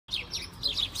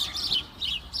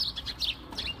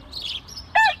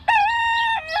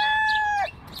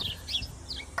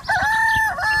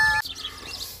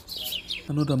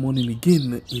Another morning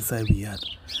again inside we had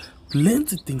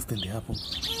plenty things then they happen.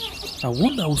 I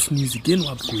wonder how news again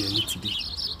what go here today.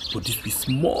 But this be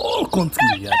small country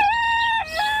we had.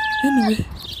 Anyway,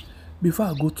 before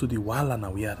I go to the wall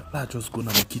and we had, let's just go to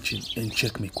my kitchen and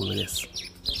check my colors.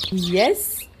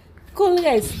 Yes,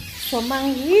 colors. Some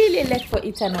man really like for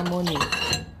it in the morning.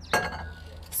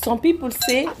 Some people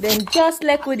say them just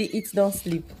like when they eat don't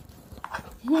sleep.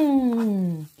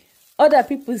 Other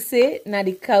people say na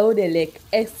the cow they like,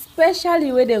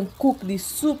 especially when they cook the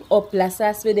soup or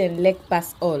plasas where they like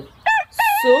pass all.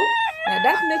 So now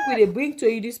that make we dey bring to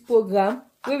you this program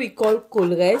where we call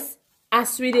Colores,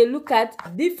 as we dey look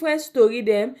at different story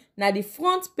them na the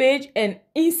front page and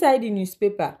inside the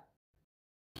newspaper.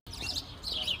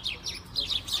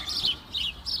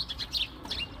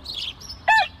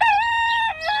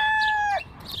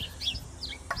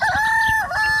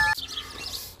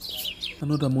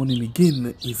 Another morning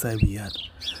again inside we had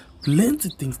plenty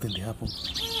things then they happen.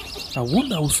 I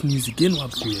wonder how news again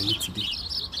what go here today.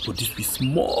 But this be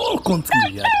small country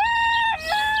we had.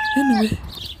 Anyway,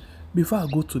 before I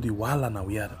go to the wall and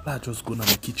we had, let's just go to my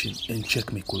kitchen and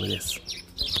check my colors.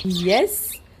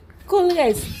 Yes,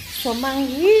 colors. Some man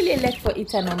really like for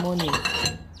it in the morning.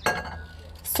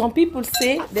 Some people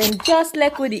say them just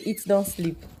like when they eat don't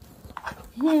sleep.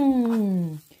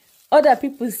 Other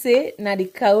people say na the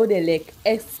cow they like,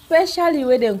 especially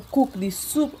when they cook the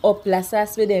soup or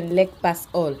plasas where they like pass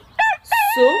all.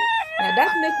 So now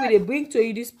that make we dey bring to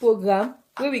you this program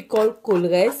where we call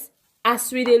Colores,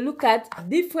 as we dey look at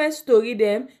different story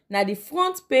them na the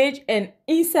front page and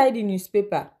inside the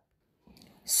newspaper.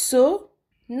 So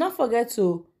not forget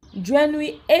to join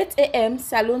we 8 a.m.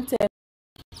 Salon time.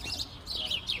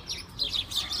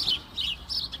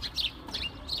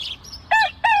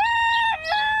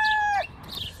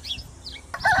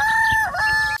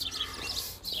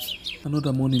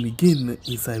 Another morning again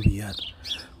inside we had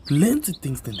plenty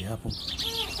things then they happen.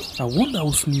 I wonder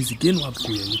how news again what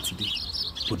go here today.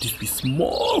 But this be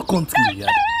small country we had.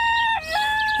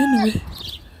 Anyway,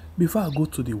 before I go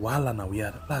to the wall and we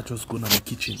had, let's just go to my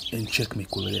kitchen and check my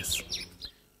colors.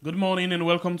 Good morning and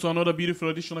welcome to another beautiful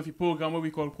edition of the program where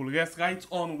we call Colores. Right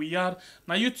on we are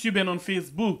now YouTube and on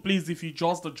Facebook. Please, if you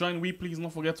just join we, please don't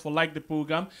forget to like the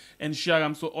program and share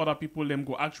them so other people them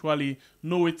go actually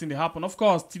know it in the happen. Of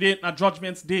course, today na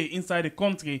Judgment Day inside the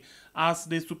country as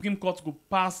the Supreme Court go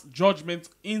pass judgment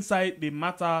inside the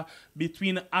matter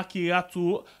between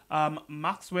Akiratu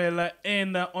Maxwell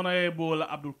and Honorable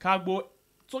Abdul Kagbo,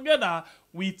 together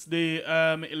with the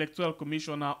Electoral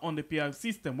Commissioner on the PR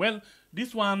system. Well,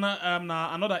 this one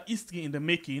another history in the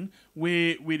making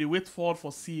where we wait for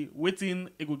see waiting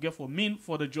it will get for mean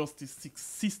for the justice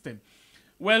system.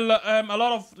 Well, a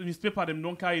lot of newspaper them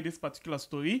don't carry this particular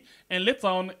story, and later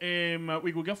on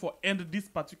we will get for end this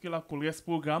particular Colores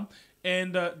program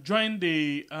and join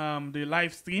the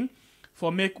live stream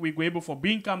for make we go able for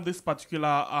bring come this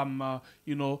particular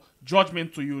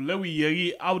judgment to you. Let we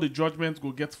hear how the judgment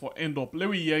go get for end up. Let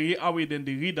we hear how we then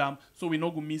they read them so we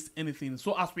not go miss anything.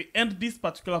 So as we end this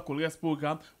particular Colores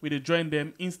program, we dey join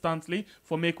them instantly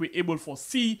for make we able for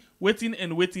see waiting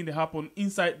they happen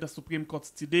inside the Supreme Court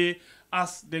today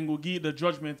as then go give the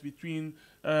judgment between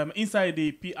inside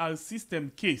the PR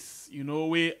system case,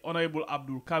 where Honorable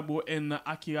Abdul Kagbo and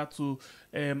Akiratu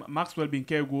Maxwell bin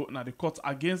Kergo na the court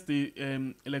against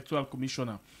the Electoral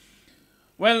Commissioner.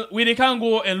 Well, we can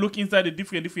go and look inside the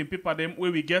different paper them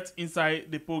where we get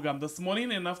inside the program this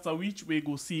morning, and after which we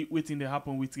go see waiting they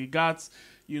happen with regards,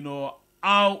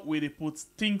 how we they put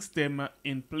things them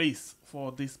in place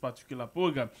for this particular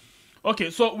program.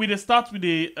 Okay, so we start with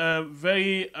the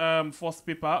very first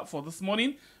paper for this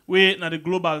morning. We now the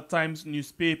Global Times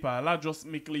newspaper. Let's just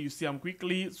make you see them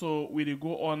quickly. So we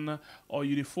go on, or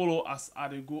you follow as I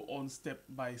go on step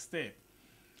by step.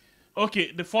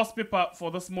 Okay, the first paper for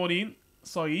this morning.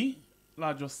 Sorry,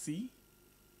 let's just see.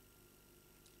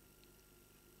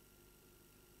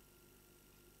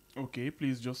 Okay,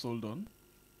 please just hold on.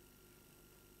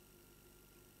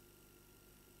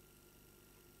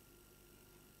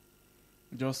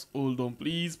 Just hold on,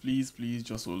 please,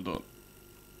 just hold on.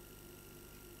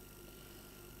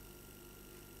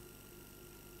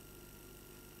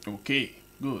 Okay,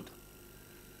 good.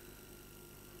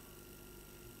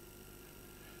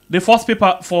 The first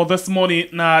paper for this morning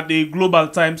now the Global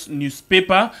Times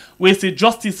newspaper where say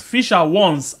Justice Fisher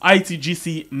warns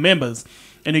ITGC members.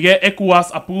 And you get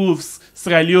ECOWAS approves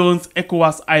Sierra Leone's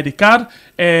ECOWAS ID card.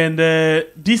 And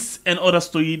this and other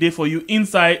story there for you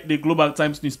inside the Global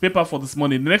Times newspaper for this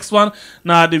morning. The next one,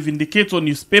 now the Vindicator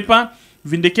newspaper,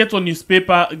 Vindicator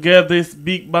newspaper get this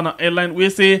big banner headline. We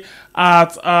say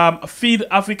at Feed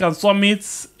African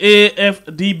Summits,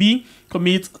 AFDB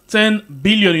commits 10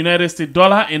 billion United States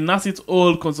dollar in NACIT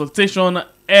old consultation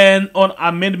and on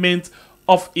amendment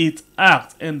of its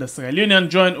act. And the Sierra Leonean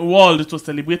join world to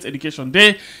celebrate Education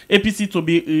Day. APC to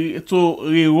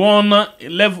rerun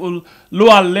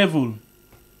lower level.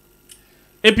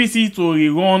 APC to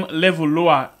rerun level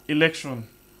lower election.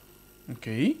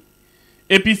 Okay.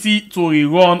 APC to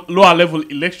rerun lower level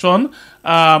election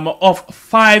of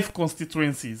 5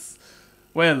 constituencies.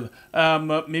 Well,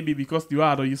 maybe because the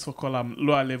word I use for column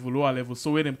lower level.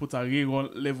 So when they put a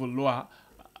rerun level lower,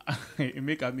 it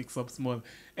make a mix up small.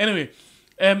 Anyway,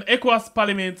 ECOWAS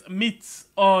Parliament meets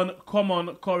on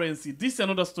common currency. This is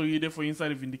another story there for inside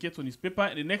the Vindicator newspaper.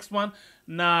 And the next one,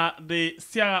 now the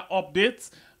Sierra updates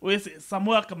with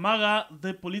Samuel Kamara,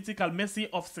 the political mercy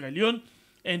of Sierra Leone.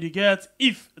 And you get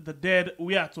if the dead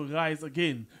were to rise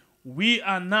again. We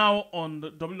are now on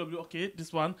the WW. Okay,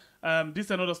 this one. This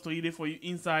is another story there for you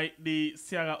inside the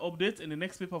Sierra update. And the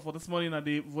next paper for this morning at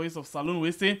the Voice of Saloon,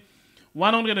 we say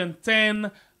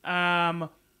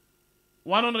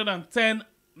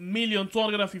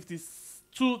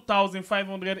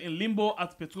 110,252,500 in limbo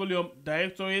at Petroleum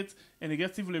Directorate, and you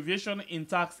get civil aviation in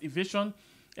tax evasion,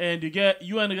 and you get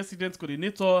UN resident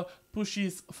coordinator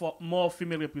pushes for more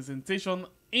female representation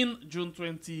in June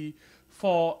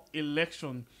 24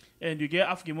 election, and you get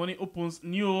African Money opens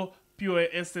new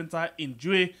POS center in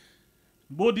Jue.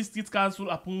 Both District Council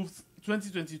approves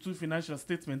 2022 financial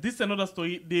statement. This is another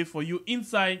story there for you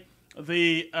inside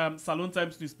the Salon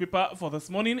Times newspaper for this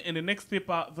morning. And the next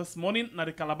paper this morning, now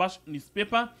the Calabash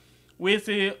newspaper, where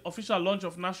say official launch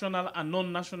of national and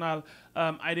non-national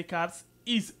ID cards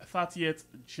is 30th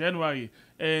January.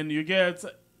 And you get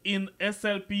in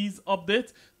SLP's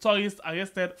update, tourists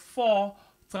arrested for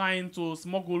trying to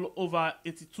smuggle over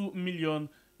 82 million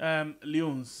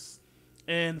leones.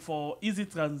 And for easy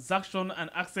transaction and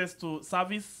access to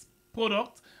service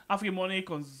product, African Money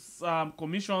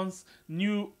commissions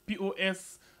new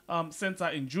POS center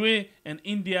in Jue, and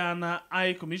Indiana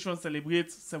Eye Commission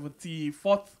celebrates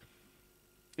 74th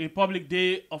Republic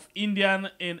Day of Indian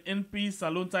and NP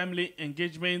Salon timely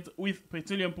engagement with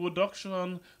petroleum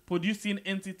producing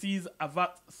entities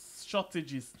avert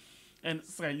shortages. And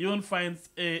Sierra Leone finds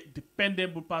a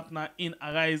dependable partner in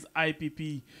Arise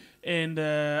IPP and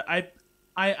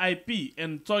IIP,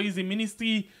 and Tourism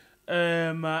Ministry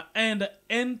and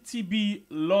NTB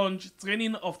launch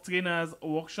training of trainers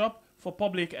workshop for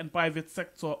public and private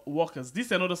sector workers. This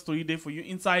is another story there for you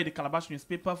inside the Calabash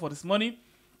newspaper for this morning.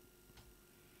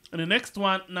 And the next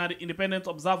one, now the Independent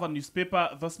Observer newspaper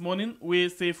this morning, we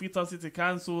say Freetown City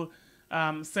Council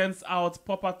sends out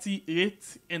property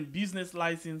rate and business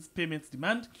license payments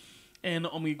demand. And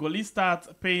Omigoli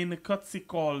start paying courtesy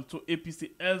call to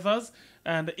APC elders,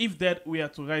 and if that were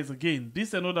to rise again. This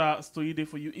is another story there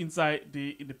for you inside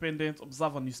the Independent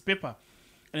Observer newspaper.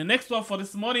 And the next one for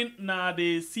this morning, now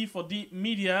the C4D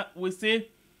media, we say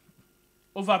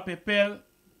over Pepel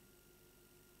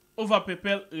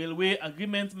railway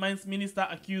agreement, mines minister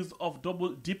accused of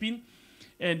double dipping.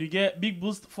 And you get big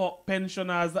boost for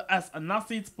pensioners as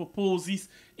ANALYSE proposes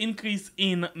increase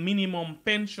in minimum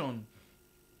pension.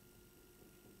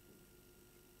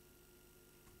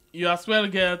 You as well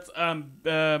get a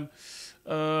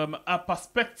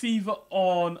perspective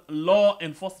on law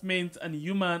enforcement and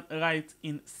human rights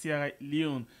in Sierra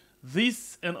Leone.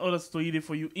 This and other story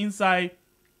for you inside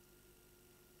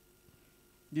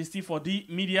the C4D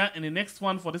media. And the next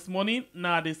one for this morning,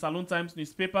 now the Salon Times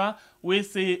newspaper, we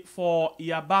say for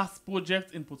Yabas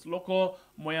project in Putloko,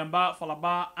 Moyamba,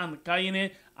 Falaba, and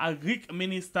Kaine, a Greek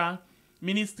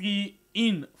ministry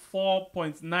in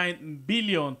 4.9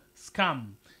 billion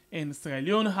scam. And Sierra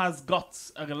Leone has got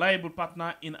a reliable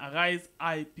partner in Arise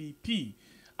IIP.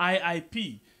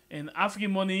 And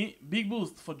African Money, big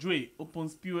boost for Dre,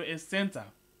 opens POS center.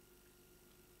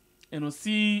 And we'll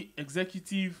see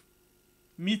executive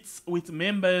meets with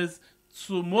members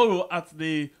tomorrow at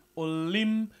the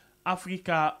Olim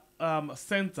Africa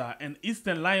Center. And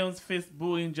Eastern Lions face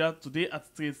Boehringer today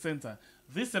at Trade Center.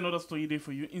 This is another story day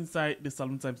for you inside the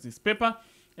Salon Times newspaper.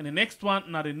 And the next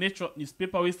one, now the Nature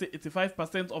newspaper, we say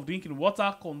 85% of drinking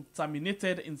water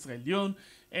contaminated in Sierra Leone,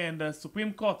 and the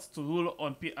Supreme Court to rule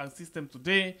on PR system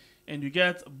today. And you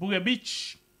get Bure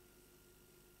Beach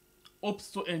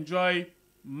hopes to enjoy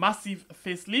massive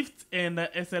facelift, and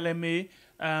SLMA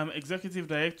executive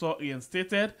director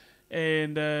reinstated,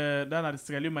 and then at the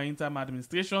Sierra Leone Maritime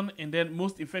Administration, and then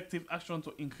most effective action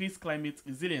to increase climate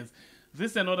resilience.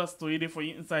 This is another story there for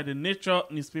you inside the Nature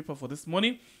newspaper for this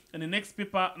morning. And the next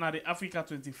paper, now the Africa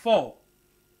 24.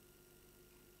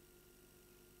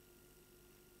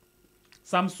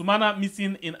 Sam Sumana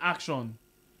missing in action.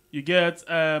 You get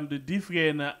the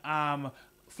different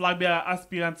flag bearer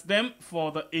aspirants them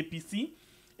for the APC.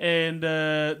 And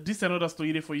this is another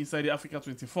story there for inside the Africa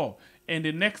 24. And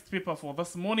the next paper for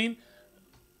this morning,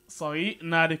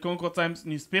 now the Concord Times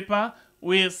newspaper,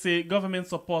 where say government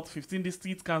support 15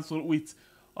 district council with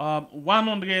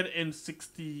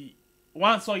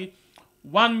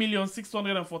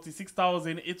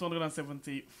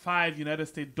 1,646,875 United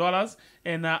States dollars.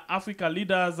 And Africa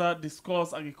leaders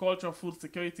discuss agriculture, food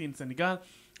security in Senegal.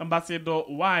 Ambassador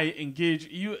Y engage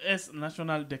U.S.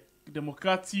 National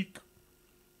Democratic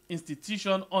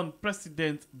Institution on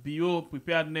President Bio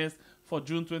preparedness for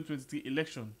June 2023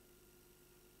 election.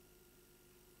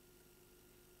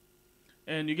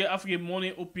 And you get African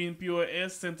Money Open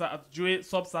POS Center at Joe,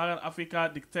 Sub-Saharan Africa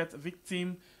detect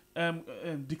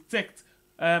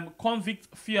convict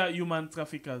fear human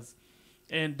traffickers.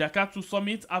 And Dakar 2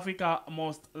 Summit, Africa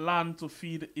must learn to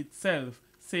feed itself,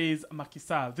 says Macky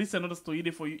Sall. This is another story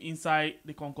there for you inside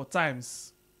the Concord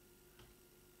Times.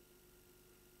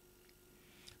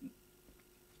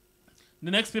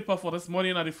 The next paper for this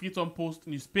morning are the Freedom Post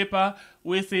newspaper,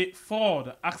 where say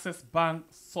Ford Access Bank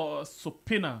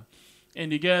subpoena.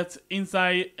 And you get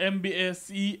inside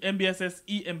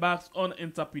MBSSE embarks on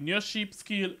entrepreneurship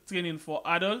skill training for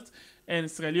adults,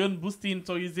 and Sierra Leone boosting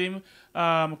tourism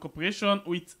cooperation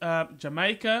with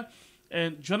Jamaica,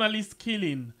 and journalist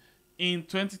killing in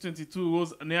 2022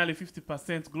 rose nearly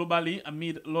 50% globally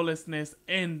amid lawlessness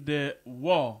and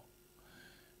war.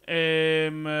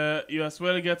 You as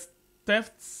well get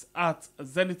thefts at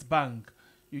Zenith Bank.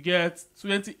 You get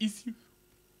 20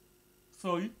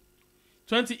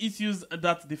 issues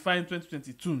that define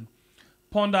 2022.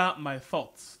 Ponder my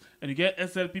thoughts. And you get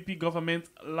SLPP government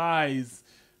lies.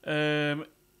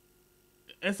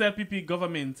 SLPP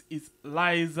government is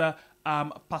lies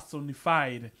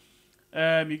personified.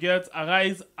 You get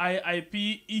Arise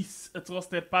IIP is a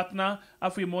trusted partner.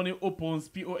 Afri Money opens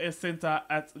POS center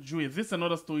at Jue. This is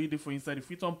another story for inside the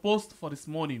Freedom Post for this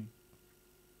morning.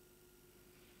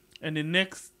 And the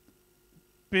next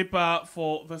paper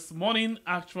for this morning,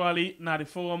 actually, now the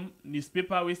Forum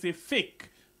newspaper, we say fake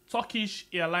Turkish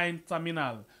airline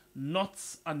terminal, not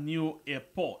a new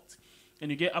airport.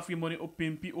 And you get Afri Money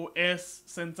Open POS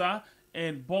center,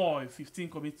 and boy, 15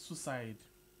 commit suicide.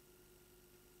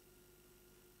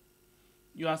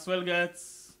 You as well get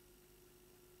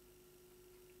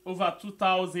over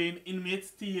 2,000 inmates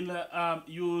still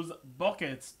use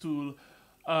buckets to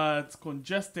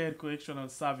congested correctional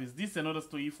service. This is another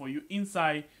story for you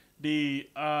inside the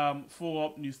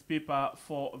Forum newspaper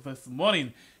for this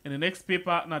morning. And the next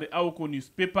paper, now the Aoko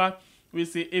newspaper, we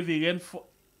say heavy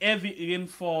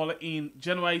rainfall in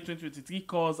January 2023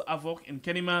 caused havoc in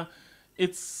Kenema.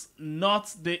 It's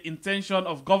not the intention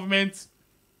of government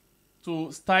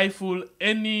to stifle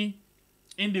any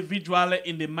individual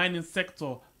in the mining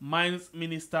sector, Mines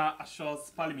Minister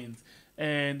assures Parliament.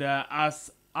 And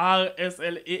as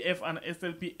RSLAF and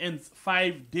SLP ends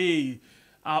 5-day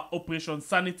Operation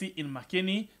Sanity in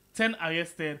Makeni, 10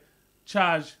 arrested,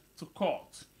 charged to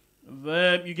court.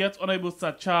 You get Honorable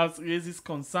Sir Charles raises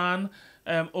concern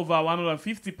over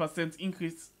 150%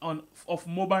 increase of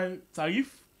mobile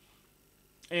tariff.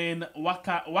 And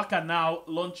Waka now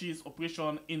launches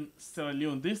operation in Sierra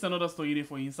Leone. This is another story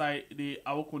for inside the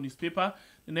Awoko newspaper.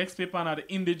 The next paper are the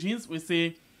Indigenes. We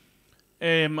say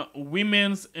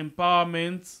Women's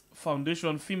Empowerment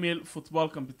Foundation female football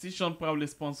competition proudly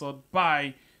sponsored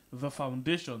by the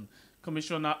foundation.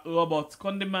 Commissioner Robert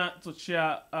Kondema to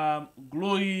chair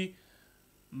Glory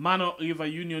Manor River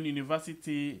Union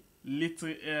University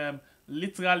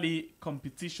literally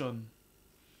competition.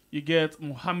 You get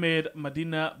Muhammad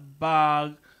Medina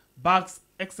Bag's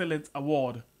Excellent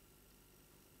Award.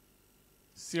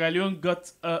 Sierra Leone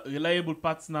got a reliable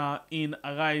partner in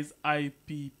Arise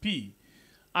IPP.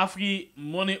 Afri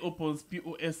Money opens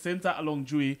POS center along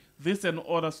Jue. This is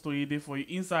another story there for you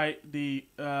inside the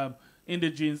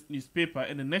Indigenes newspaper.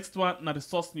 And the next one, now the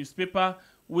Source newspaper,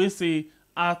 we say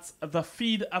at the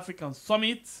Feed African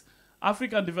Summit,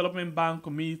 African Development Bank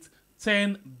commits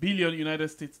 10 billion United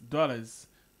States dollars.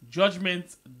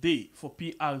 Judgment Day for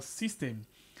PR system.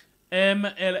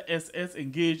 MLSS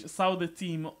engaged Saudi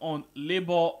team on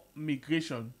labor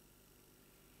migration.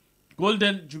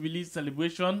 Golden Jubilee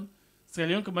celebration. Sierra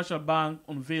Leone Commercial Bank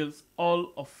unveils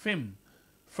Hall of Fame.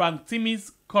 Frank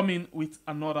Timmins coming with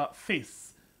another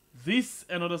face. This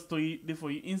another story there for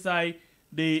you inside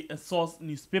the Source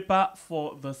newspaper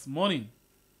for this morning.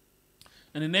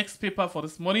 And the next paper for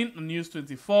this morning, News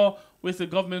 24, where the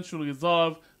government should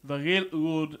resolve the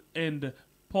railroad and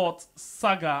port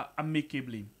saga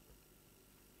amicably.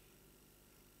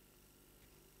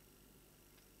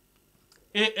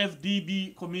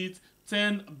 AFDB commit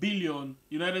 $10 billion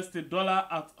United States dollar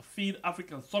at Feed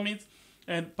African Summit,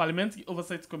 and Parliamentary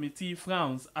Oversight Committee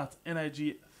frowns at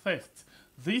NIG theft.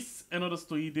 This and other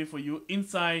story there for you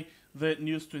inside the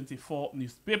News 24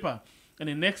 newspaper. And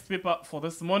the next paper for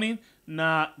this morning,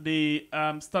 now the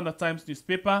Standard Times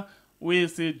newspaper, will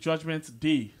say Judgment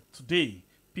Day today,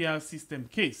 PR system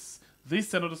case.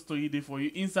 This and other story there for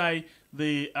you inside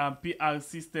the PR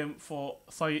system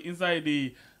inside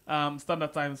the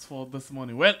Standard Times for this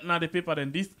morning. Well, now the paper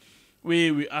then this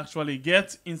we actually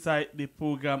get inside the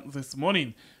program this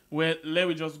morning. Well, let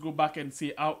me just go back and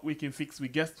see how we can fix we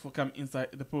guests for come inside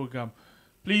the program.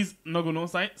 Please not go no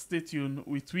side, stay tuned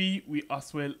with we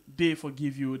as well they for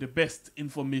give you the best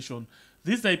information.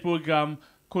 This is a program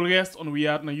Colrest on we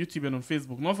are on YouTube and on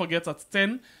Facebook. Don't forget at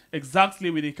 10 exactly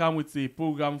when they come with the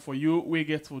program for you we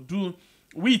get to do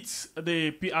with the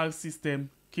PR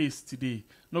system case today.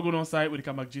 No go on side when they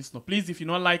come back just now. Please, if you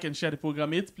not like and share the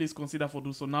program it, please consider for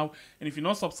do so now. And if you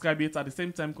not subscribe it at the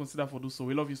same time, consider for do so.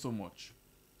 We love you so much.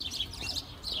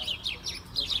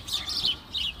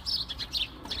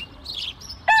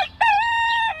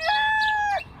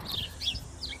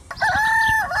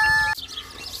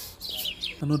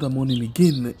 Another morning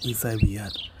again inside we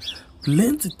had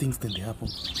plenty things then they happen.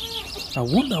 I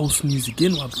wonder how sneeze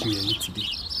again what go here today.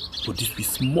 But this be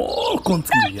small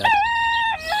country we had.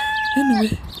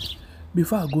 Anyway,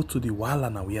 before I go to the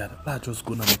wahala now we had, let's just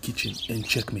go to my kitchen and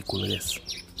check my colors.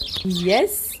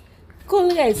 Yes,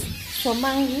 colors. Some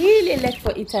man really like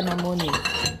for eat in the morning.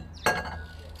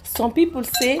 Some people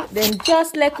say them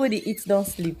just like when they eat don't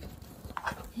sleep.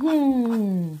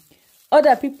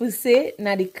 Other people say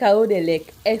na the cow they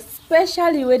like,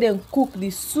 especially when they cook the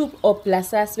soup or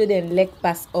plasas where they like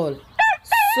pass all.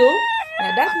 So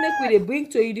now that make we dey bring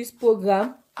to you this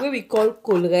program where we call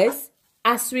Colres,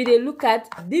 as we dey look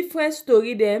at different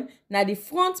story them na the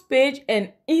front page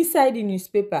and inside the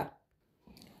newspaper.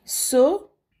 So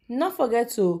not forget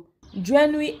to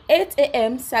join we 8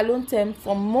 a.m. salon time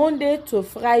from Monday to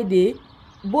Friday,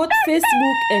 both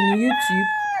Facebook and YouTube.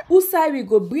 Usai we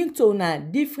go bring to una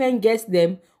different guests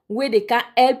them where they can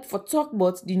help for talk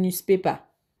about the newspaper.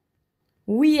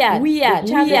 We are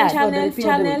channel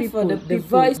for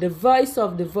the voice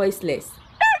of the voiceless.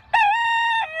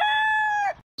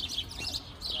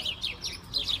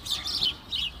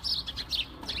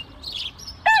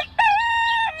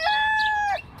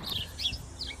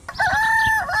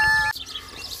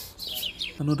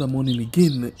 Another morning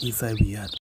again inside we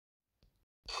had.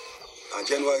 On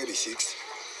January the 6th,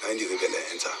 I the rebel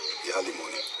enter the early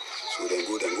morning. So then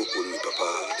go hold me papa,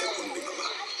 then hold me mama.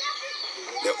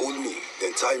 They hold me,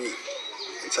 then tie me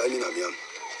na mian.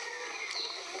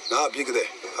 Now big there.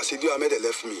 I said you made they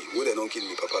left me. Who they don't kill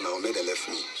me papa now made they left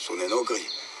me. So they no agree.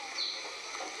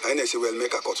 And they say well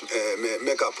make a put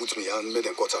me and make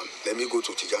them cut him. Let me go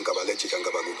to Chijankaba, let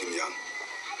Chijankaba go give me hand.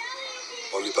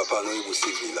 Or me papa no able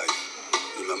save me life.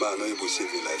 My mama no able save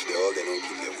me life. They all they don't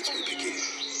kill them with me picking.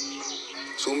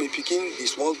 So me picking, the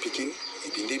small picking, he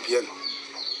been there PM.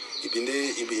 He been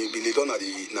lay down at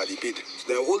the bed.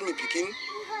 So they hold me picking,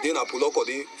 then I pull up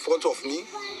in front of me,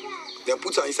 then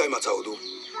put her inside my taudo.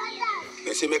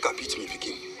 They say make a pitch me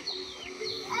picking.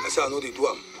 I say I know they do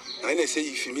am. And they say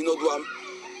if me not do am,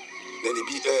 then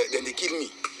they kill me.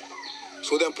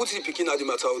 So then put the picking at the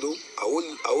mataudo, I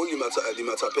hold the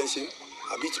matter pension,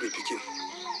 I beat me picking.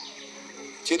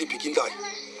 Say the picking die.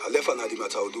 I left her at the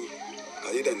mataudo.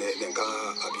 And then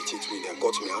can habitate me, then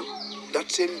got me out.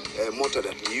 That same motor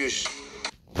that we use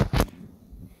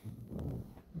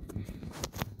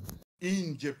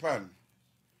in Japan,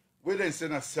 where they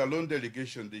send a salon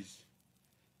delegation this,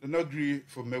 they not agree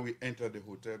for me we enter the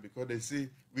hotel because they say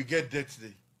we get debt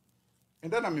day.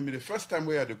 And then I mean the first time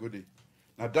we had a good day.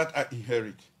 Now that I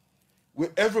inherit. Where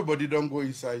everybody don't go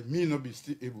inside, me not be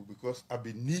still able because I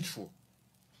be needful.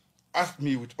 Ask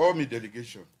me with all my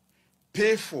delegation,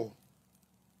 pay for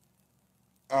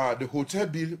the hotel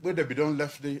bill where they be done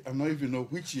left day, I don't even know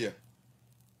which year.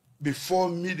 Before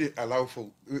me they allow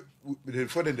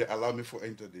before then they allow me for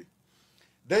enter day.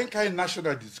 Then kind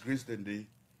national disgrace then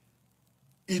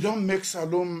they don't make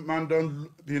salon man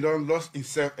done lost in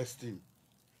self-esteem.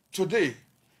 Today,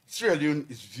 Sierra Leone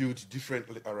is viewed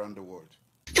differently around the world.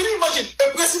 Can you imagine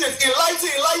a president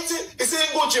enlightened, he saying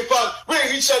go Japan, when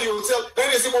he reach the hotel,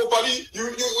 then they say, well, buddy,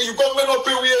 you government not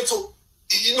pay where to.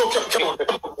 You know, come on.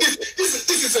 This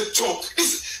is a joke.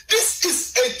 This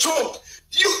is a joke.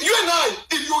 You and I,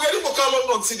 if you're ready for Car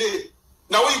London today,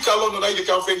 now when you Car London, now you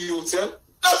can find your hotel.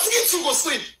 That's it, you go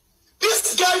sleep.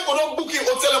 This guy for not booking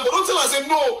hotel, but don't tell us,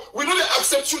 no, we don't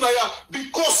accept you now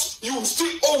because you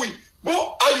still owe it.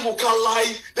 But how you can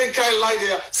lie, then can lie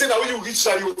there. Say that when you reach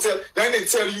that hotel, then they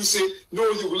tell you, say, no,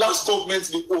 you last government,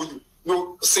 they owe you.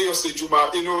 No, seriously,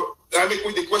 Juma, you know, I make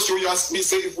with the question you asked me,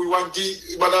 say, if we want to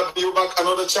give Madam Bio back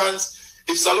another chance,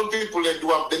 if Salon people then do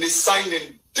them, then they sign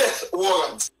a death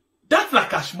warrant. That's like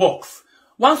cash box.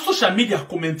 One social media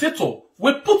commentator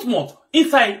will put more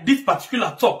inside this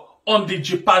particular talk on the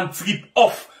Japan trip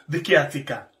of the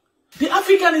caretaker. The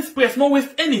African Express not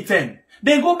waste any time.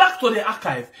 They go back to the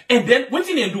archive and then what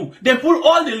they do? They pull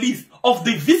all the list of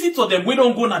the visitors them we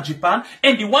don't go to Japan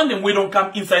and the one them we don't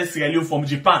come inside Sierra Leone from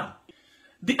Japan.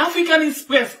 The African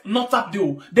Express not up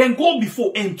there. Then go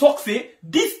before and talk say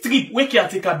this trip where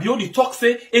caretaker bio the talk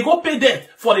say e go pay debt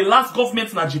for the last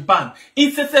government in Japan.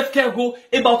 In self care go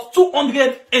about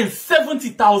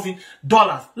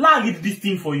 $270,000. La read this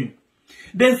thing for you.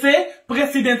 Then say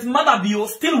President Madabio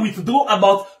still withdraw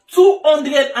about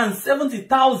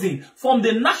 $270,000 from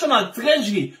the National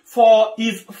Treasury for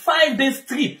his 5-day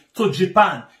trip to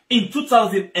Japan in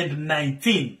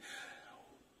 2019.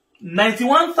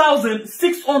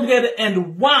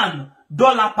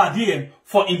 $91,601 per diem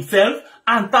for himself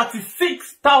and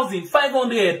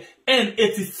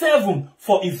 $36,587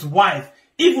 for his wife,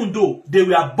 even though they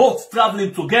were both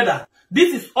traveling together.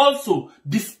 This is also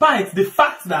despite the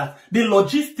fact that the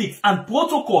logistics and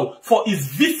protocol for his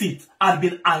visit had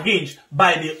been arranged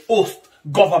by the host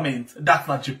government, that's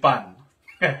not Japan.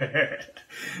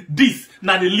 This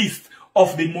now the list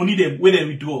of the money them where they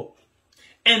withdraw.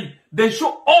 And they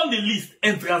show all the list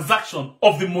and transaction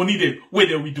of the money them where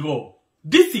they withdraw.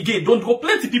 This again don't draw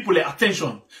plenty people their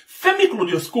attention. Femi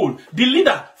Claudius Cole, the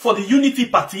leader for the Unity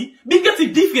Party, they get a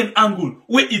different angle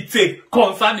where it take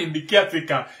concerning the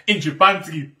caretaker in Japan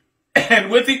trip. And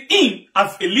waiting in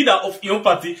as a leader of your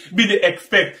party be the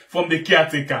expect from the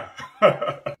caretaker. Okay,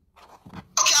 I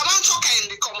want to talk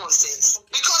in the common sense.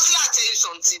 Because let me tell you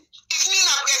something. If me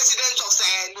a president of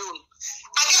Sierra Leone,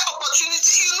 I get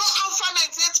opportunity. You know how far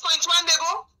 98.1 they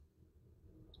go?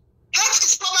 That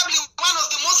is probably one of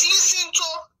the most listened to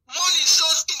morning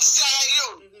shows in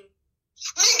Sierra Leone.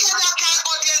 Me get that kind of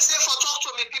audience there for talk to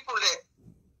me people there.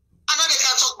 I know they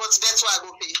can't talk, but that's why I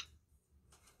go pay.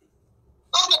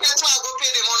 Okay, that's why I go pay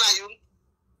them on you.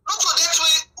 Not for that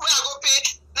way where I go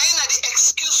pay. Now you know the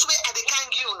excuse where they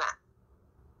can't give you now.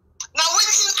 Now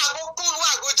waiting I go cool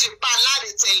where I go Japan, now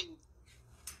they tell you.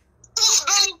 Who's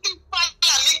benefit part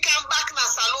me come back na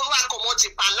salon where I come out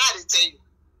Japan, now they tell you.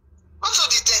 Not for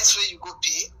the debt where you go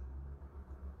pay.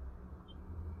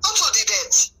 Not for the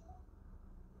debt.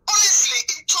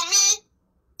 Honestly, to me,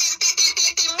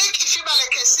 it make you feel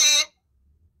like I say,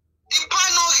 the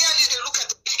panel really they look at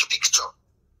the big picture.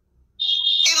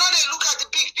 You know, they look at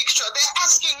the big picture. They're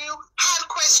asking you hard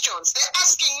questions. They're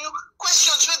asking you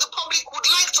questions where the public would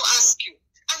like to ask you.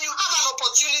 And you have an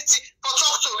opportunity for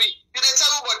talk to me. You they tell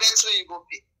me what that's where you go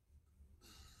pay.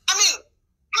 I mean,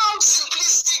 how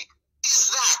simplistic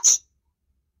is that?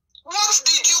 What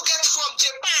did you get from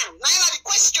Japan? Now you know the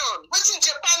question. What in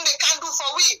Japan they can do for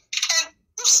we? And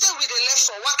you stay with the left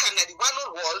for work and the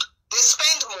one world, they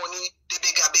spend money, they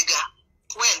bigger.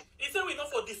 When? He said we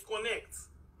not for disconnect.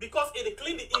 Because it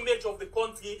clean the image of the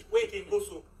country where it can go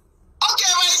so. Okay,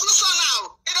 well, it do so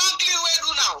now. It don't clean where it do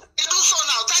now. It do so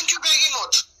now. Thank you very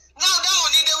much. Now that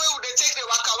money the way would they take the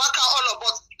waka all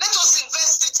about. Let us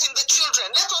invest it in the children.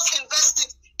 Let us invest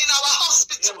it in our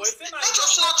hospitals. Yeah, let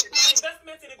us not build.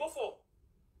 Investment they go for.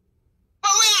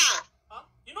 But where? Huh?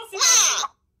 You know, where?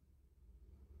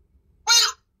 Well,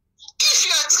 if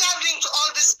you are traveling to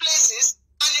all these places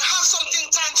and you have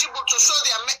something tangible to show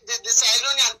the Sierra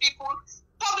Leonean people,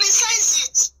 publicize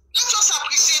it. Let us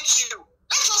appreciate you.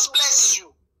 Let us bless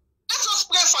you. Let us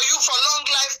pray for you for long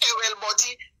life and well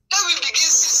body. Then we begin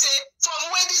to say,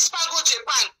 from where this go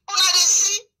Japan, una they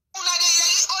see, una they hear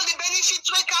all the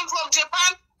benefits will come from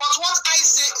Japan. But what I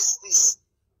say is this.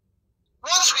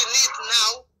 What we need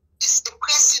now is a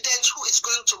president who is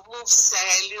going to move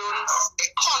Sierra Leone's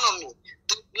economy,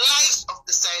 the lives of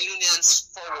the Sierra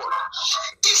Leoneans forward.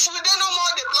 If we don't know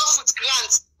more, they bluff with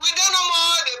grants. We don't know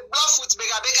more, they bluff with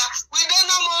bega. We don't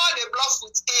know more, they bluff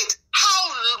with aid.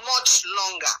 How much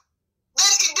longer? Then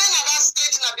at that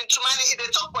stage, they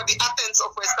talk about the Athens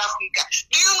of West Africa.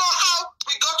 Do you know how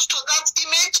we got to that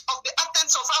image of the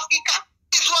Athens of Africa?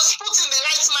 It was put in the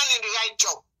right man in the right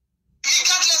job,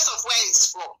 regardless of where he's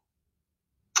from.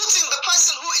 Putting the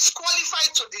person who is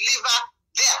qualified to deliver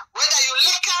there, whether you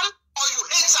like him or you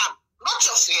hate him, not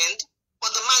your friend,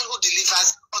 but the man who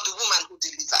delivers or the woman who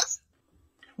delivers.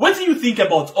 What do you think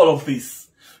about all of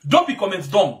this? Drop your comments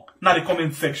down in the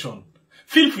comment section.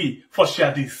 Feel free for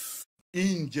share this.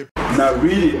 In Japan. Now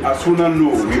really, as soon as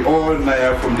know, we all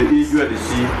know from the age of the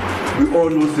sea, We all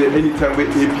know that anytime when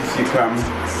APC comes,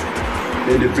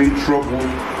 then they bring trouble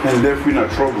and left wing are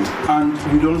trouble. And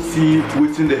we don't see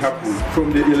what's in the happen.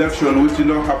 From the election, what's in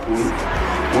the happen,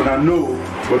 when I know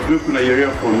what's going to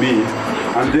hear from me,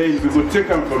 and then we go take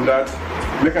them from that,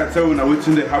 make I tell you now what's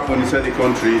in the happen inside the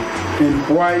country,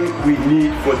 and why we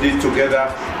need for this together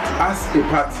as a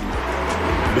party.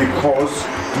 Because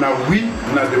now we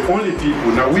are the only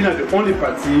people, now we are the only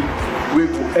party we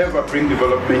will ever bring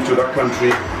development to that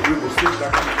country. We will save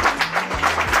that country.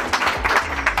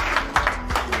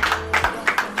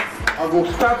 I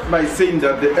will start by saying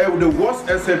that the worst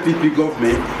SLPP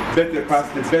government better pass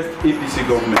the best APC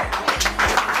government.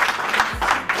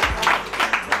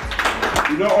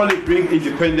 We not only bring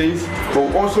independence,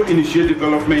 but also initiate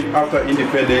development after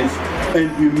independence,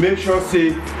 and we make sure say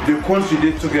the country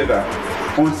they together.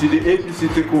 Until the APC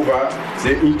take over,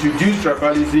 they introduce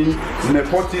tribalism,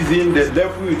 nepotism, the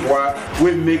level it was,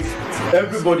 we make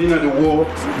everybody in the world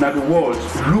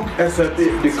look at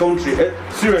the country,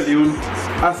 Sierra Leone,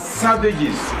 as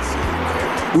savages.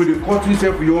 With the cut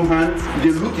yourself with your hand,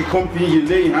 they look at company, you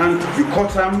lay in hand, you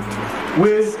cut them.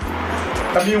 When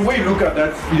you look at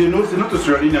that, you know it's not a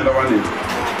Sierra Leone and one.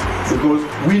 Because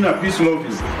we are peace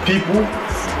loving people,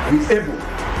 we able.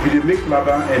 We make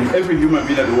flabber, and every human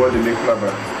being in the world they make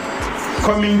flabber.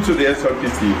 Coming to the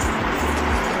SLPP,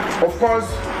 of course,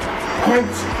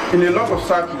 quite in a lot of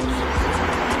circles,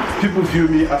 people view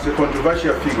me as a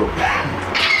controversial figure.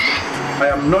 I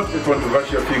am not a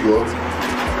controversial figure.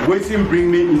 Waiting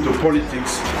bring me into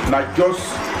politics, not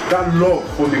just that love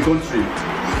for the country.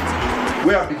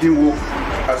 Where I begin work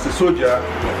as a soldier,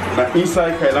 now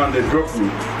inside Thailand they drop me.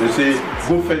 They say,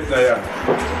 go fight there.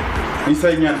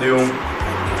 Inside Nyandeon.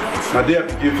 Now there I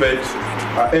begin fight.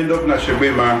 I end up in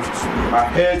Shebema. I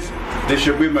head the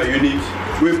Shebema unit.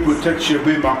 We protect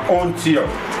Shebema until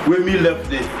when me left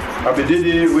there. I be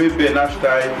there we be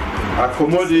Nashtai. I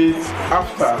commodity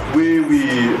after where we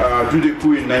do the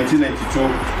coup in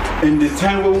 1992. In the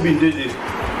time when we been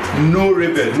there, no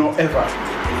rebel, no ever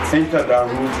enter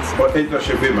Daru or enter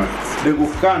Shebema. They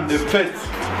go can the fight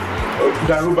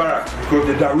Daru barracks because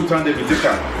the Daru town they be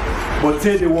taken. But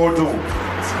take the war down.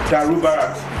 Daru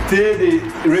barracks. Till the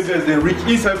rebels they reach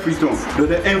inside Freetown, do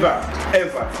they ever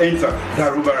enter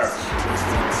Daru barracks.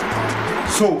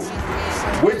 So,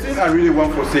 what I really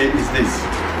want to say is this.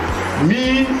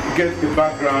 Me get a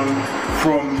background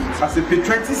from, as a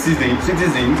patriotic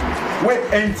citizen, we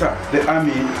enter the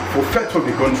army for fight for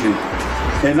the country.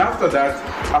 And after that,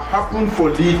 I happen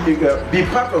for be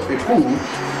part of a coup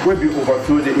where we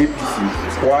overthrow the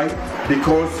APC. Why?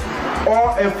 Because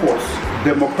all efforts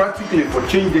democratically for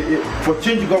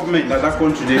change government in that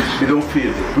country they don't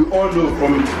fail. We all know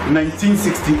from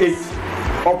 1968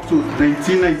 up to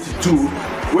 1992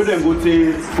 where they go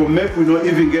to for make we not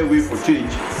even get way for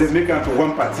change. They make it to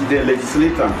one party, they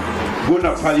legislate them, go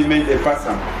to parliament and pass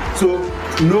them. So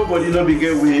nobody not be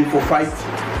get way for fight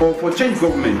or for change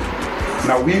government.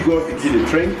 Now we go begin the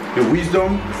strength, the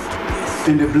wisdom,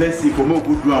 and the blessing for more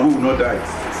good and we will not die.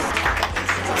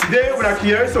 Today we are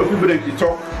here, so people that can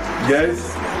talk.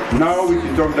 Yes, now we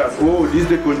can talk that, oh, this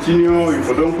they continue, if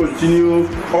we don't continue,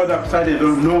 other side they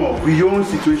don't know. We own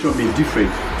situation be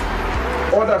different.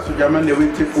 Other Sujaman they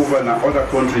will take over now other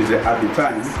countries at the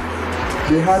time.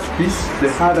 They had peace, they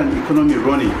had an economy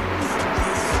running.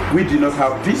 We did not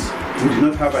have peace, we did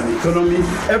not have an economy,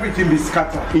 everything be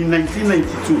scattered. In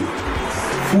 1992,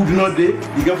 food not there,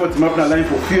 you get for Timapna line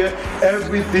for fear,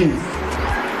 everything.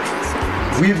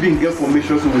 We've been getting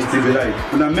formation so we stabilize.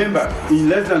 And remember, in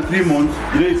less than 3 months,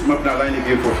 you know it's mapped line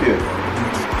again for fear.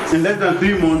 In less than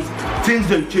 3 months, things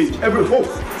don't change. Every hope.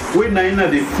 When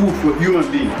Naina the food for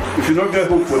human being, if you not get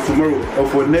hope for tomorrow or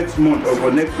for next month or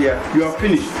for next year, you are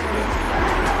finished.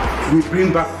 We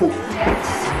bring back hope.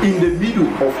 In the middle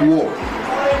of war,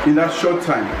 in that short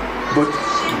time. But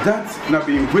that now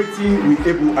been waiting we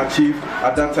able to achieve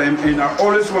at that time. And I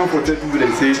always want to tell people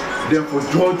they say, then for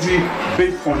Georgie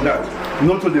based on that.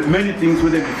 Not on the many things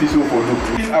where they be feasible for look.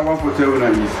 The thing I want to tell you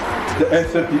now is the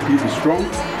SLPP is strong.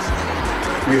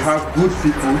 We have good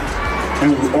people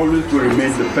and we always will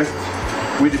remain the best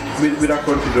with our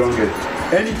country don't get.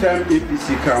 Anytime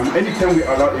APC come, anytime we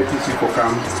allow APC to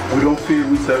come, we don't fail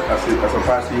ourselves as a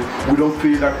party, we don't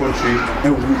fail that country,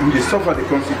 and we suffer the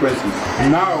consequences.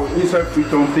 Now, inside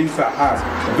Freetown, things are hard.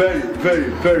 Very, very,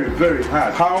 very, very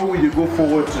hard. How will you go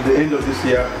forward to the end of this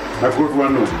year? I God will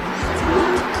know.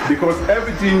 Because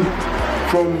everything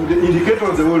from the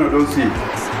indicators the owner don't see.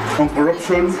 On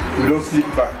corruption, we don't sleep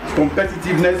back.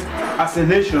 Competitiveness, as a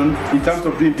nation, in terms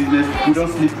of doing business, we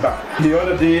don't slip back. The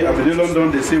other day, I was in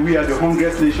London, they say we are the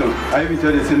hungriest nation. I even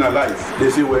tell them it's a lie. They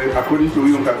say, well, according to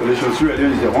your calculations, Sierra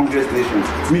Leone is the hungriest nation.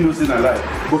 Me no say a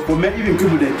lie. But for me, even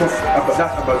people they talk about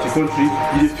that about the country,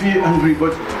 they feel angry.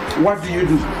 But what do you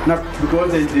do? Now,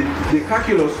 because the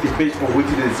calculus is based on what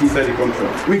is inside the country.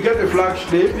 We get the flag,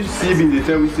 the APC in the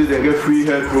tell we say they get free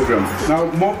health program. Now,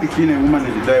 more picking and women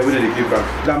in the die when they give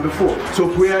back than before. So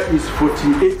where is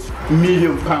 48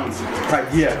 million pounds per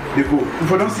year they go?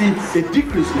 If I don't see a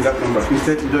decrease in that number,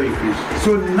 instead it don't increase.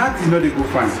 So nothing they go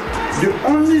fine. The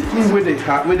only thing where they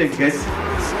have, where they get,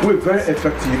 we're very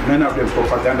effective, none of them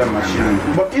propaganda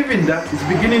machine. But even that is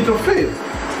beginning to fail.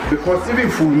 Because even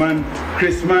full man,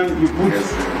 Chris man, you put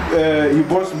you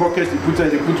bust bucket, you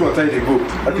put water, they go.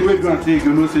 I think we're going to take,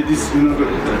 say this,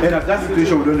 and at that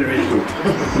situation we don't reach to.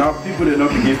 Now people they not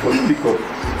begin to speak up.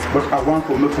 But I want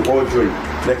to make all joy.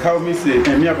 Like how me say,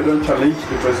 and me I don't challenge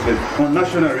the president on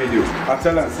national radio. I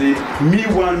tell and say, me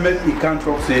one met he can't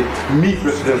talk say, me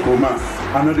President Koma.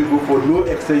 I know they go for no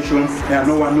extension and I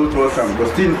know one no to come,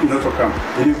 but still not to come.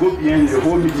 And you go behind the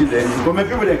whole meeting there. But many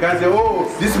people they can say, oh,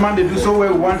 this man they do so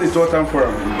well, we want a short time for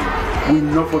him. We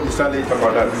know for the silence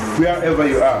about that. Wherever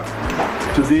you are.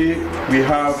 Today we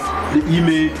have the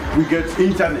email, we get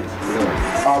internet.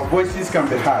 Our voices can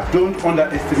be heard. Don't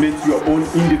underestimate your own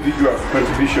individual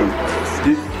contribution.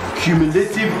 The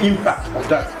cumulative impact of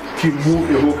that can move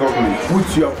the whole government.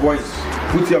 Put your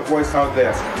voice out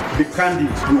there. Be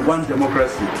candid. We want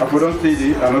democracy. If we don't stay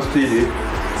there and not stay there,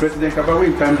 President Kabawe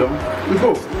in time down, we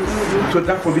go. So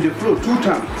that will be the flow 2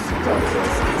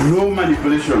 times. No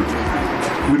manipulation.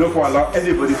 We don't allow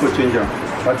anybody to change them,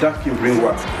 but that can bring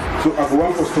what? So I go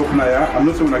want to stop now. I'm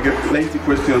not going to get plenty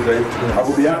questions there. I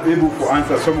will be able to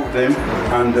answer some of them,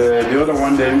 and the other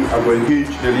one then I will engage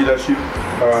the leadership,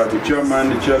 the chairman,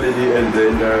 the chair lady, and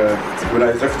then with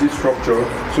our executive structure,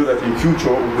 so that in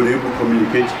future we will be able to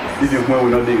communicate even when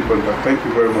we're not in contact. Thank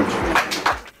you very much.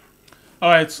 All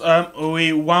right,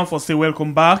 we want to say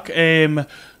welcome back.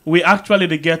 We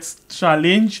actually get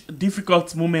challenge,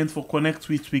 difficult moment for connect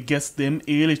with we get them,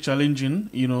 really challenging,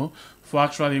 for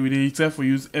actually we try for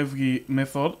use every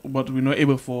method, but we're not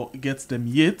able to get them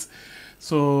yet.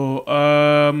 So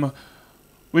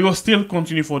we will still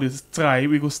continue for this try.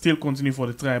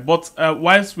 But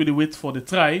whilst we wait for the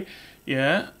try,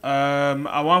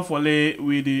 I want for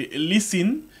we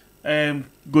listen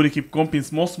go to keep comping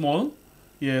small.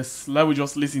 Yes, let we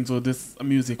just listen to this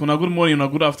music. On a good morning, on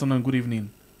a good afternoon, good evening.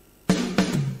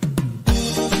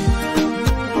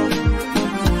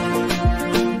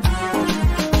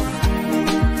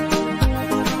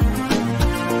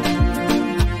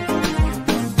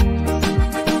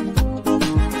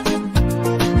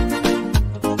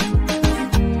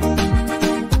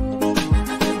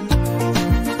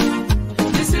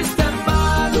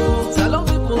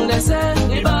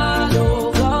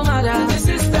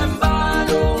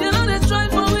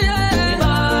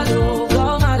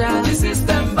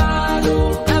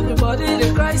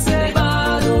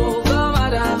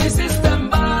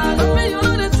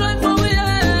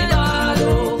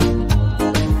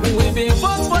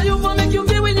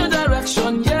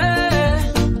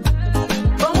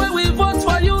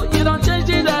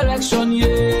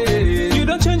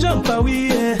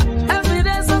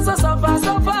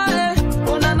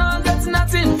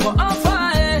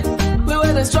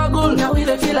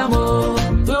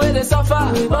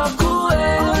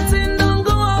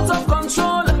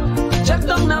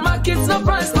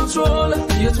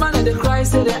 Youth man in the cry,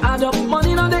 say they add up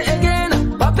money, now they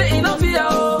again. Papa enough here,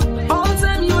 all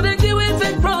time you they give with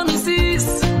fake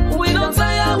promises. We don't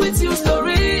tire with your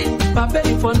story. Papa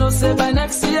if for no say by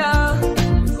next year,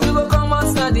 we will come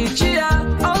out now the cheer.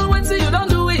 All wait till you don't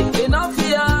do it, enough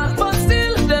here. But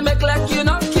still they make like you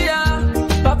not care.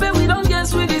 Papa we don't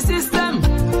guess with the system.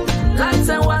 Lights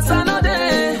and what's another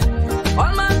day.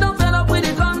 All man don't fed up with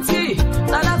the country.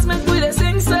 Now that's make we the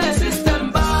sing say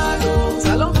system bad.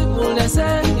 Salon people they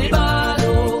say.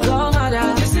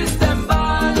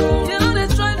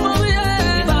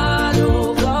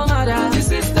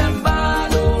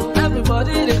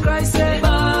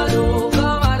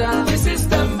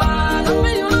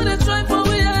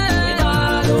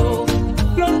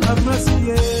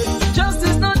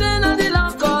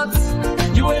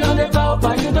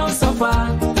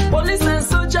 Police and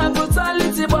soldier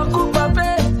brutality, but cook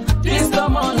pape. Please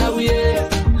come on now,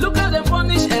 look at them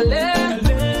punish LA.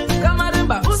 Come on,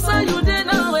 remember, who say you did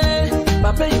now,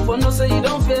 Papa, if you no say you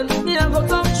don't fail, me I go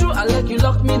talk true, I like you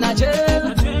lock me in a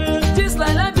jail. This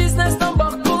like business don't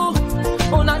back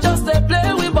to. Una just a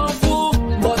play with bomb fool.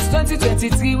 But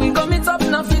 2023, we coming up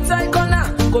now, fit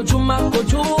icona. Go Juma, go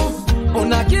Juma.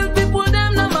 Una kill people.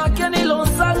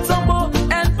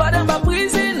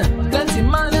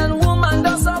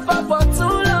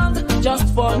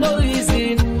 for no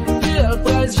reason. Fuel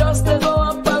price just to go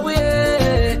up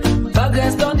away.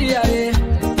 Baggers done the air.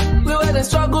 We were the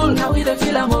struggle, now we the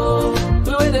feel am oh.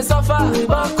 We were the suffer, we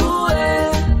back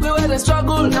away. We were the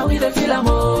struggle, now we the feel am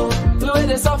oh. We were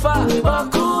the suffer, we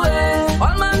back away.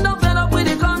 All man don't fed up with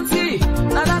the country.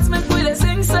 Now that's make we the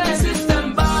sing say. The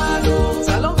system bad oh.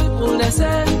 Salon people they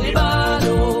say the bad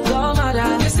oh. Come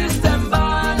on, the system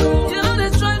bad oh. You know they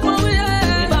try for we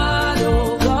the bad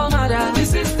oh. Come on, the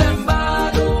system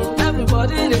bad oh.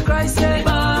 Everybody they cry say the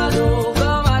bad oh.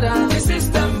 Come on, the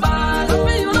system bad oh.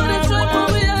 You know they try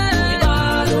for we the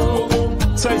bad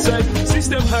oh. Side.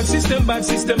 System hard, system bad,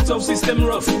 system tough, system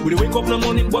rough. We wake up in the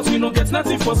morning, but we don't get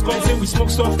nothing for skull. Say we smoke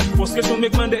stuff, frustration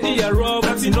make man the ear rub.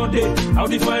 That's in all day. How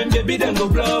define baby then go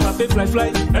bluff. I pay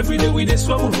fly. Every day we dey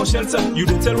struggle for shelter. You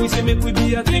don't tell we say make we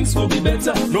be a things go be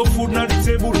better. No food na the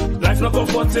table, life not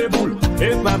comfortable.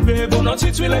 Hey baby, but not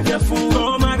treat we like a fool.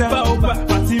 Come on, Baoba,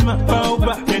 Fatima,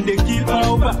 Baoba. Then they kill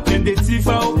Baoba, then they thief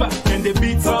Baoba, then they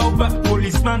beat Baoba.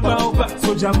 Policeman Baoba,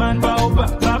 soldier man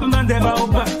Baoba, Babman de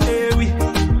Baoba. Hey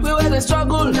we were the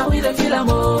struggle, now we the feel am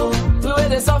oh. We were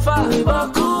the suffer, we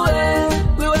back away.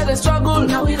 We were the struggle,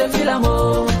 now we the feel am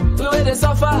oh. We were the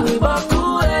suffer, we back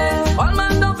away. All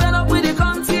man don't fed up with the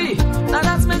country. Now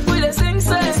that's make we the sing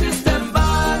say. The system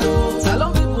bad oh.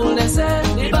 Salon people they say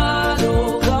the bad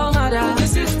oh. Come on, the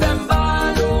system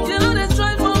bad oh. You know they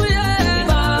try for we the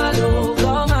bad oh.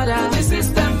 Come on, the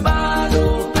system bad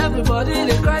oh. Everybody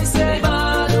they cry say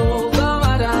bad oh. Come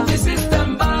on, the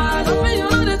system bad oh. You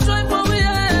know they try for we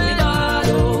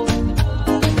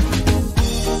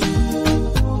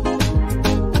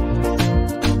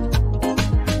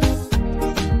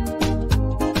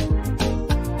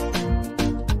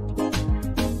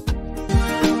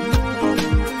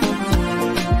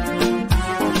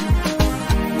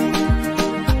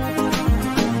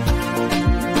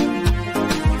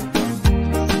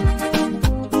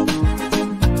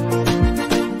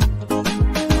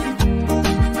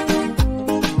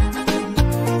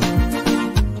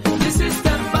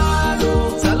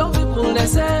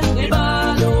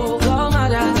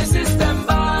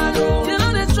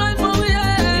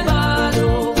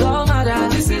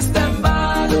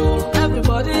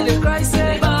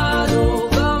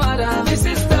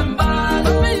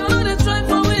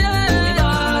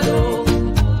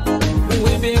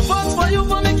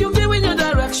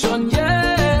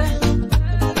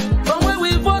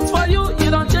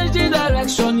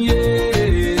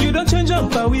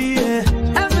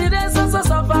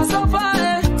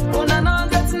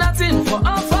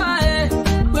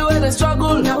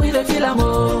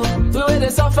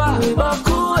suffer, we back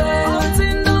away. All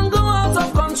things don't go out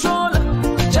of control.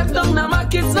 Check down the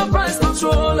markets, no price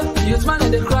control. Youth man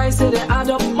in the cry, say they add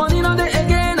up money, no they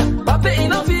again. Papa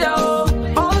enough here,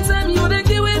 oh. All time you they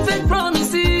give with fake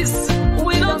promises.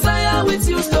 We don't tire with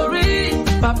your story.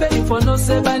 Papa if for no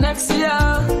say by next year,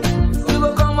 we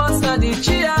go come out na the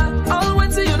cheer. All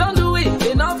wait till you don't do it,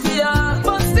 enough here.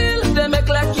 But still, they make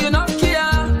like you not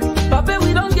care. Papa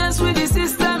we don't guess with the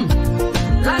system.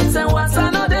 Lights and water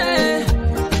no day.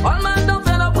 All man don't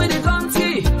fed up with the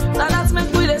country. Now that's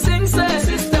make we the sing say. The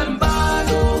system bad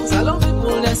oh. Salon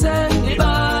people they say the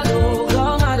bad oh.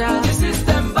 Come on, the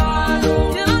system bad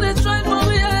oh. You know they try for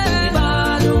we the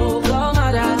bad oh. Come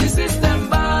on, the system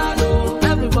bad oh.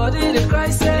 Everybody they cry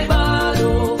say bad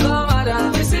oh. Come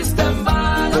on, the system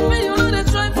bad oh. You know they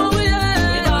try for we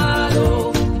the bad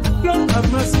oh. Lord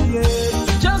have mercy,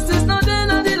 yeah. Justice not there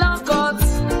in the law court.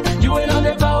 You ain't on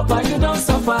the power, but you don't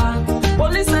suffer.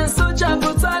 Police and soldier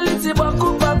brutality, but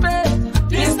Kupape.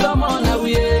 Please come on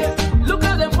away. Look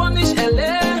how they punish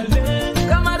LA.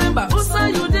 Kamaremba, Usa,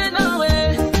 you did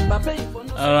away.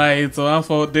 Alright, so I'm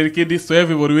for dedicate this to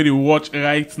everybody where they watch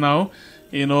right now.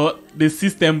 You know, the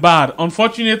system bad.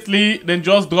 Unfortunately, they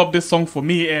just dropped this song for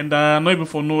me, and not even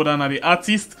for no other than the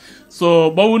artist.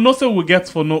 So, but we know say we get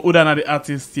for no other than the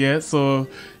artist, yeah. So,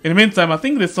 in the meantime, I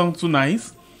think the song too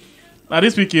nice. Now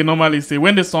this week you normally say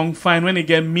when the song fine, when it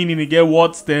get meaning, it get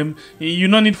words them, you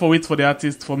no need for wait for the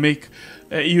artist for make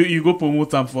you go promote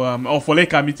them for or for like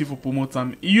committee for promote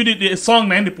them. You did the song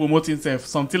and the promoting self,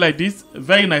 something like this,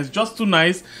 very nice, just too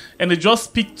nice, and it just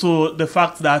speak to the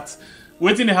fact that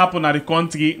waiting to happen at the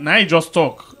country. Now it just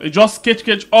talk, it just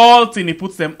catch all thing, it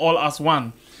puts them all as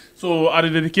one. So I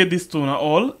dedicate this to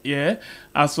all, yeah.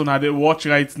 As soon as they watch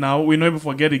right now, we never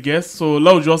forget the guests. So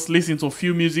let's just listen to a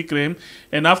few music them,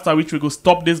 and after which we go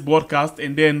stop this broadcast,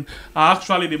 and then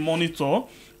actually the monitor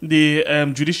the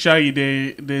judiciary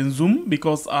they Zoom,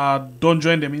 because I don't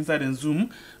join them inside in Zoom,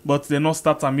 but they not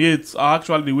start them yet. I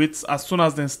actually wait as soon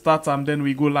as they start them, then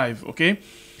we go live. Okay.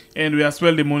 and we as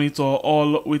well the monitor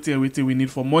all waiting we need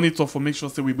for monitor for make sure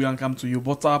say we bring come to you.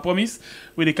 But I promise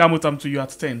we they come with them to you at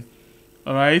 10.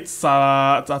 Alright, so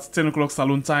at 10 o'clock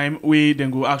salon time, we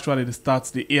then go actually start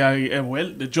the AREM, well,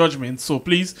 the judgment. So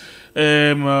please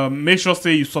make sure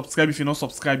say you subscribe if you're not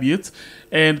subscribed yet.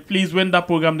 And please, when that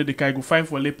program that they can go find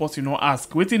for a post,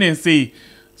 ask. Waiting and say,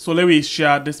 so let me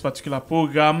share this particular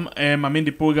program. I mean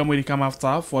the program where they come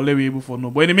after for let we able for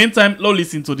know. But in the meantime, let's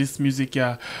listen to this music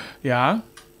here. Yeah.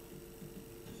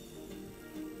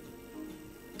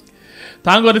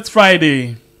 Thank God it's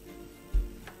Friday.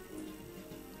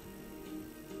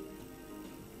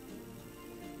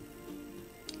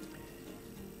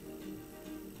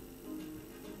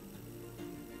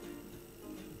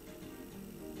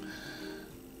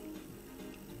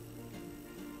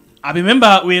 I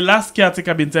remember we last year take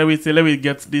a been tell we say let we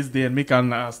get this day and make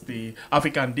an as the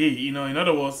African Day. In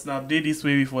other words, now day this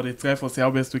way before they try for say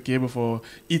how best we can able for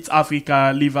eat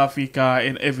Africa, live Africa,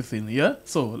 and everything. Yeah.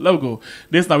 So let's go.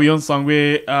 This now we on song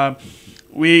where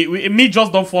we me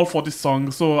just don't fall for this song.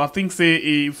 So I think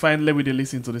say finally we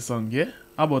listen to the song. Yeah.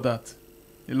 How about that?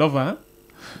 You love her?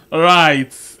 Huh? All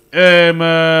right.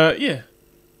 Yeah.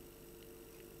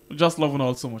 Just loving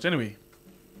all so much. Anyway.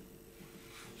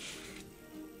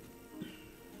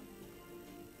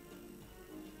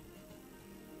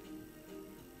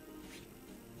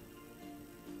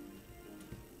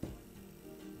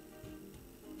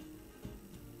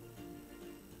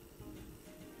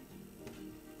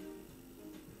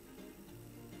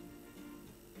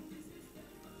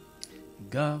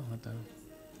 God,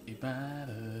 it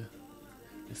battle,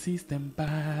 the system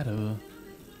battle.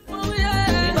 Oh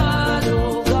yeah,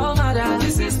 battle, go matter,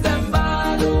 the system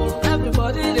battle.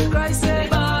 Everybody they cry say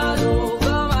battle,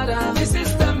 go matter, the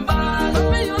system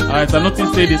battle. Alright, I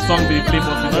noticed say the song they play,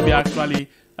 but will not be actually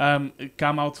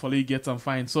come out for you get and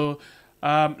fine. So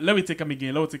let me take them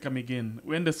again.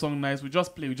 When the song nice, we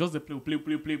just play,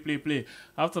 play.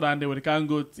 After that, then we can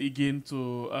go again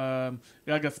to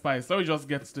Gaga Spice. So we just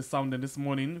get the sound then this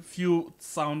morning. Few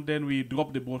sound, then we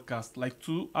drop the broadcast. Like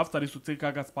 2. After this, we take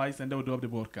Gaga Spice and then we drop the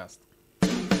broadcast.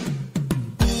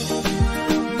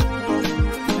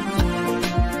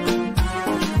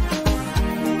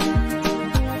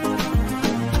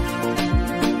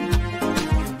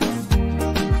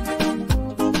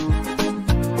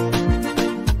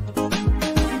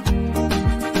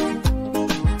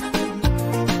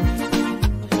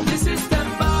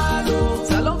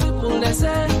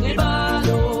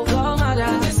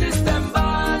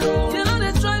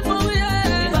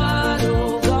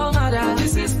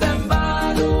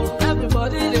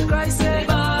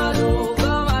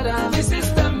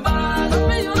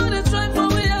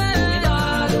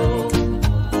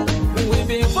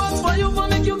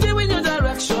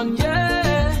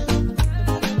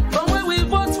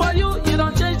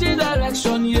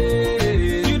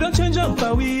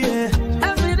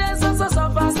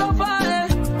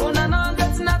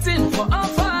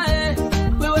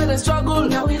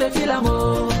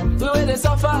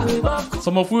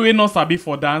 Some of we not sabi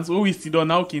for dance, we sit down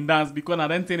now can dance because I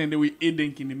don't think and we aid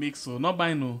them in the mix. So not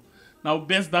by no. Now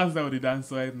best dance that we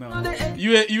dance right now.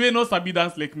 You ain't not sabi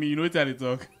dance like me, you know what I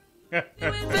talk.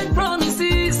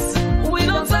 Promises, we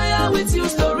don't tire with you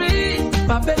story.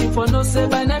 Papa if for no say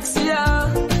by next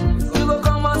year. We go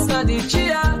come out na the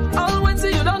cheer. All wait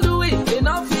till you don't do it,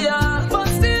 enough fear. But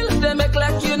still they make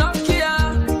like you not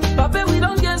care. Papa we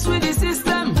don't guess with the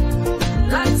system.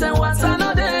 Lights and what's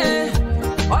another.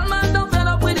 All man don't fed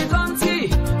up with the country.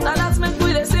 Now that's make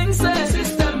we the sing say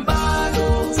system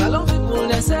bad. Salon people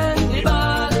they say the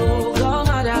bad. Go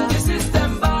matter the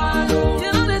system bad.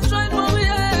 You know they try for me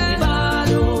bad.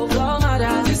 Go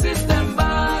matter the system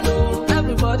bad.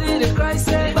 Everybody they cry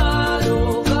say bad.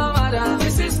 Go matter the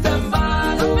system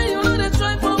bad. You know they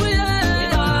try for me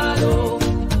bad.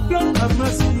 Lord have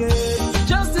mercy, yeah.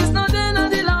 Justice not there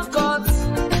in the law court.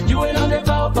 You ain't on the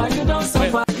power, but you don't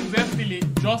suffer.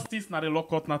 Justice na the law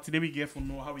court now today we get for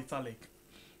know how it's like.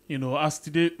 As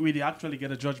today we actually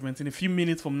get a judgment. In a few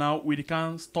minutes from now, we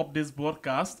can stop this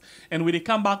broadcast and we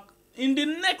come back in the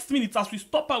next minutes as we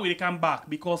stop her, we come back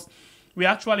because we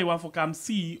actually want to come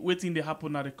see waiting they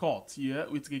happen at the court, yeah,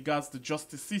 with regards to the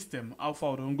justice system, how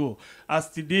far they don't go. As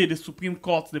today the Supreme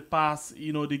Court they pass,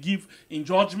 they give in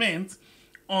judgment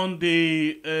on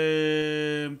the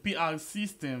PR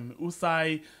system.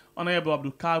 Usai Honorable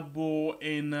Abdul Kabo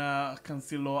and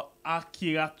Councillor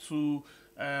Akiratu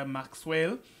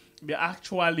Maxwell. They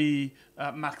actually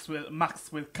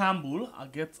Maxwell Campbell. I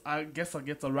guess I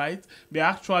get it right. They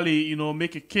actually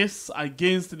make a case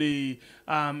against the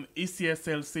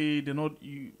ECSL. Say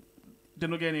they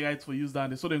don't get any rights for use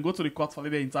down there. So then go to the court for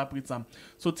they interpret them.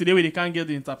 So today they can't get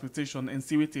the interpretation and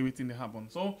see what everything they happen.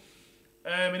 So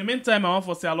in the meantime, I want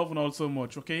to say I love you all so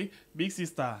much, okay? Big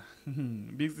sister.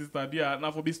 Big sister, dear,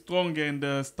 now for be strong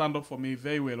and stand up for me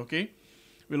very well, okay?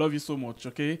 We love you so much,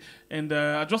 okay? And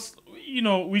I just, you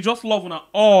know, we just love on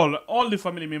all the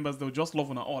family members, they'll just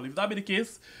love on all. If that be the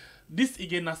case, this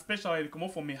again, especially come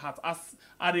up from my heart. As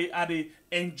I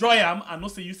enjoy them, I know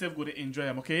say you self go to enjoy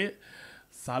them, okay?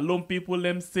 Salon people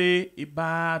them say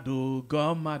Ibado,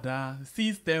 Gomada,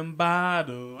 system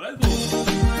bado. Let's go.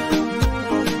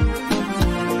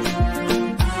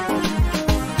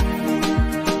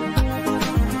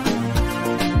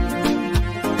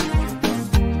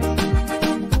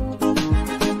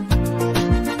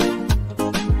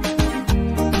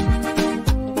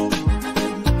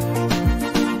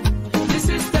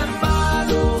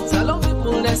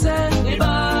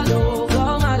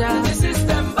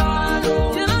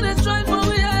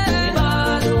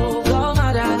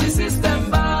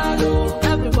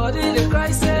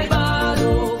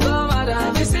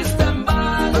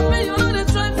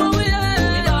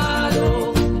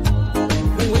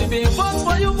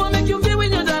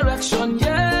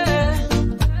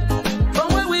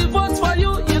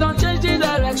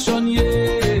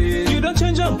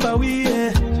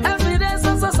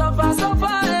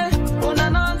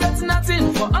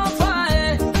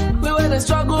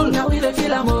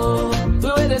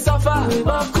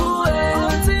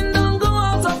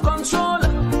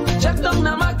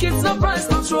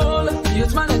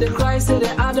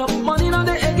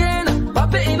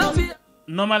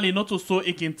 Normally not so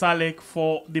it can talk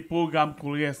for the program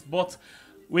progress, but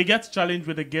we get challenged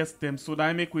with the guests them, so that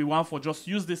I make we want for just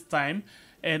use this time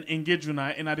and engage you now,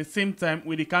 and at the same time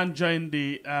we can join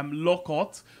the law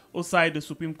court outside the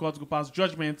Supreme Court to pass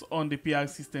judgment on the PR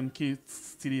system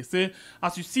case today. So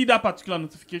as you see that particular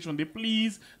notification, they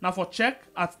please now for check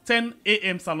at 10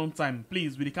 a.m. salon time,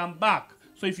 please we come back.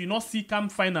 So if you not see, come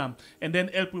find them and then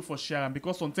help you for share them,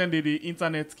 because sometimes the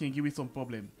internet can give you some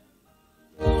problem.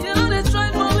 You know,